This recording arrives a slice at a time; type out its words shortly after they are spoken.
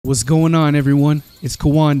What's going on, everyone? It's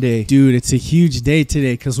Kawande. Dude, it's a huge day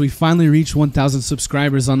today because we finally reached 1,000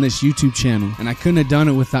 subscribers on this YouTube channel, and I couldn't have done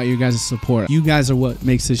it without your guys' support. You guys are what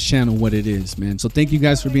makes this channel what it is, man. So thank you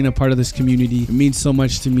guys for being a part of this community. It means so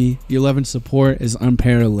much to me. Your love and support is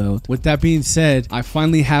unparalleled. With that being said, I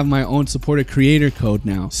finally have my own supporter creator code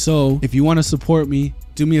now. So if you want to support me,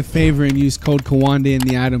 do me a favor and use code Kawande in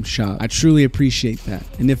the item shop. I truly appreciate that.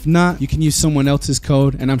 And if not, you can use someone else's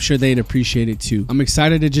code and I'm sure they'd appreciate it too. I'm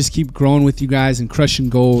excited to just keep growing with you guys and crushing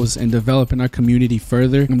goals and developing our community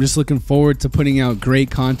further. I'm just looking forward to putting out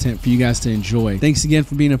great content for you guys to enjoy. Thanks again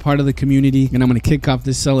for being a part of the community, and I'm going to kick off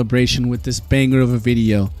this celebration with this banger of a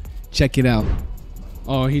video. Check it out.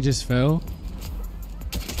 Oh, he just fell?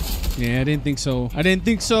 Yeah, I didn't think so. I didn't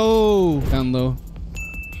think so. Down low.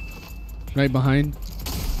 Right behind.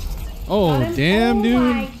 Oh, damn,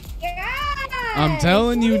 dude. I'm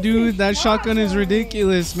telling you, dude, that shotgun is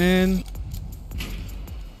ridiculous, man.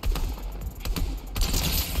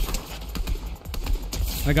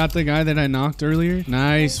 I got the guy that I knocked earlier.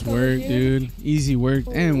 Nice work, dude. Easy work.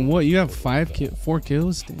 Damn, what? You have 4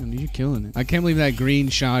 kills? Damn, dude, you're killing it. I can't believe that green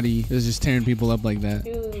shoddy is just tearing people up like that.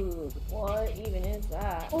 Dude, what even is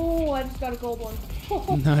that? Oh, I just got a gold one.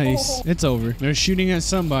 Nice. It's over. They're shooting at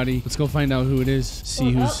somebody. Let's go find out who it is.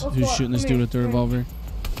 See who's shooting this dude with the revolver.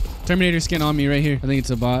 Terminator skin on me right here. I think it's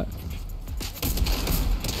a bot.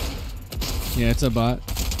 Yeah, it's a bot.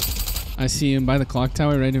 I see him by the clock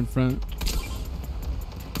tower right in front.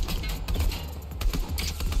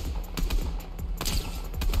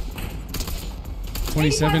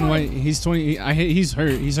 $27 white. He's 20. He's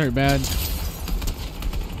hurt. He's hurt bad.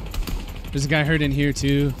 There's a guy hurt in here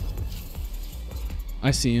too. I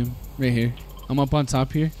see him right here. I'm up on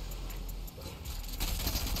top here.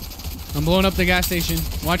 I'm blowing up the gas station.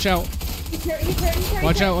 Watch out. He's hurt.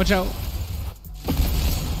 Watch out. Watch out.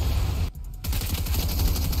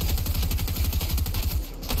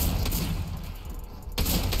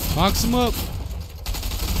 Box him up.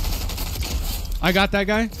 I got that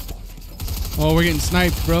guy. Oh, we're getting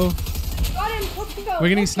sniped, bro. Got him. Let's go. We're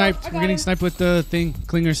getting sniped. We're getting sniped with the thing.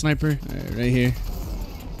 Klinger sniper. Right here.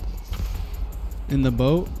 In the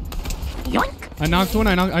boat. Yoink. I knocked one.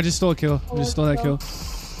 I just stole a kill. I just stole that kill.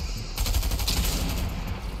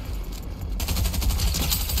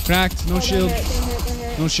 Cracked. No shield.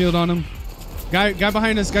 No shield on him. Guy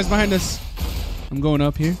behind us. Guys behind us. I'm going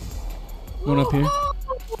up here. Going up here.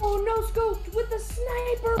 Oh, no scope with the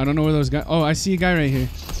sniper. I don't know where those guys. Oh, I see a guy right here.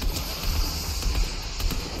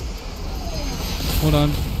 Hold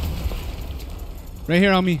on. Right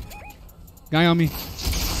here on me. Guy on me.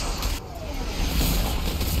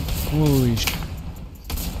 Holy shit.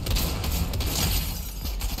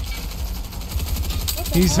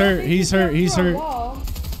 He's hurt. He's hurt. He's hurt.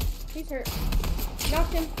 He's hurt.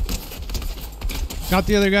 Knocked him. Got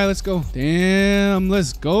the other guy. Let's go. Damn.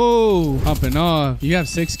 Let's go. Hopping off. You have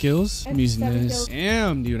 6 kills? I'm using this.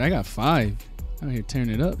 Damn, dude. I got 5. Out here tearing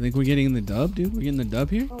it up. I think we're getting the dub, dude. We're getting the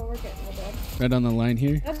dub here. Oh, we're getting the dub. Right on the line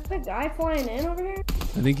here. That's the guy flying in over here?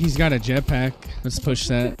 I think he's got a jetpack. Let's push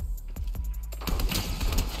that.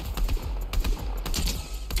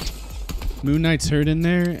 Moon Knight's hurt in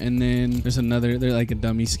there, and then there's another. They're like a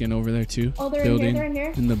dummy skin over there too. Oh, they're in here. They're in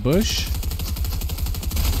here. In the bush.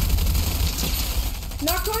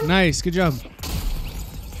 Knocked one. Nice, good job.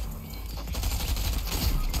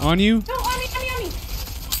 On you? No, on me.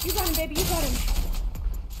 You got him, baby. You got him.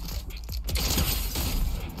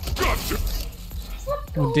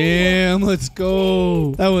 Oh, damn, let's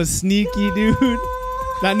go. That was sneaky, dude.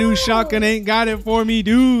 That new shotgun ain't got it for me,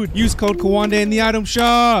 dude. Use code Kawande in the item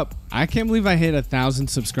shop. I can't believe I hit 1,000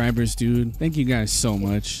 subscribers, dude. Thank you guys so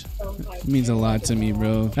much. It means a lot to me,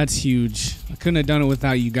 bro. That's huge. I couldn't have done it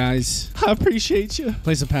without you guys. I appreciate you.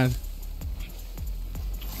 Place a pad.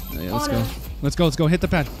 Yeah, let's go. Let's go. Hit the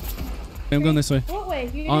pad. I'm going this way. What way?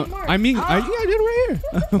 You didn't mark. I did it right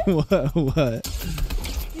here. What?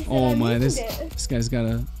 Oh my, this guy's got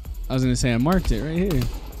a... I was going to say I marked it right here.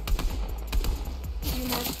 You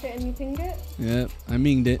marked it and you pinged it? Yep, I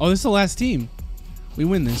minged it. Oh, this is the last team. We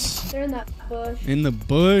win this. They're in that bush. In the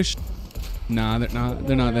bush? Nah, they're not.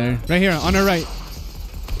 They're not there. Right here, on our right.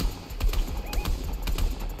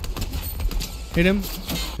 Hit him.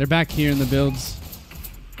 They're back here in the builds.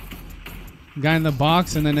 Guy in the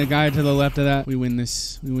box, and then a guy to the left of that. We win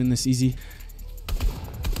this. We win this easy.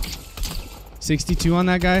 62 on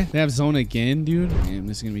that guy. They have zone again, dude. Damn,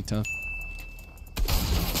 this is gonna be tough.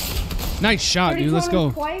 Nice shot, dude. Let's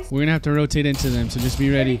go. We're gonna have to rotate into them, so just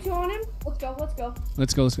be ready. 32 on him. Let's go.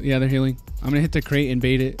 Let's go. Yeah, they're healing. I'm gonna hit the crate and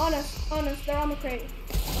bait it. On us. They're on the crate.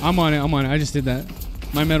 I'm on it. I just did that.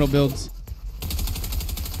 My metal builds.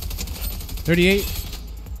 38.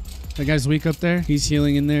 That guy's weak up there. He's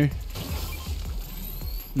healing in there.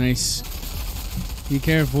 Nice. Be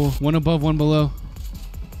careful. One above, one below.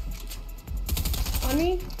 On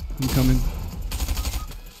me? I'm coming.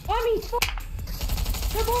 On me!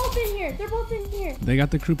 They're both in here. They're both in here. They got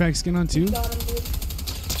the crew pack skin on too? Got him, dude.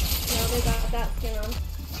 No, they got that skin on.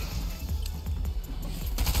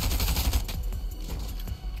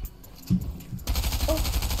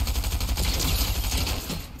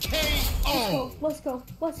 Oh. Let's go.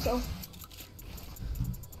 Let's go.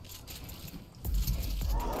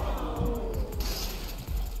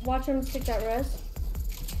 Watch him stick that res.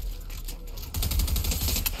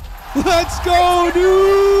 Let's go,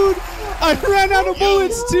 dude! I ran out of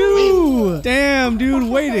bullets too! Damn, dude,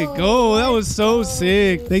 way to go. That was so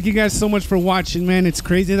sick. Thank you guys so much for watching, man. It's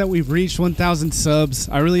crazy that we've reached 1,000 subs.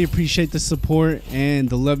 I really appreciate the support and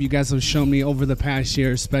the love you guys have shown me over the past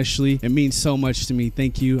year, especially. It means so much to me.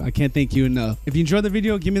 Thank you. I can't thank you enough. If you enjoyed the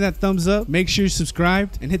video, give me that thumbs up. Make sure you're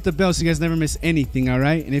subscribed and hit the bell so you guys never miss anything, all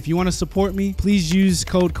right? And if you want to support me, please use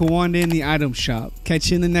code Kawande in the item shop.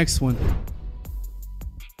 Catch you in the next one.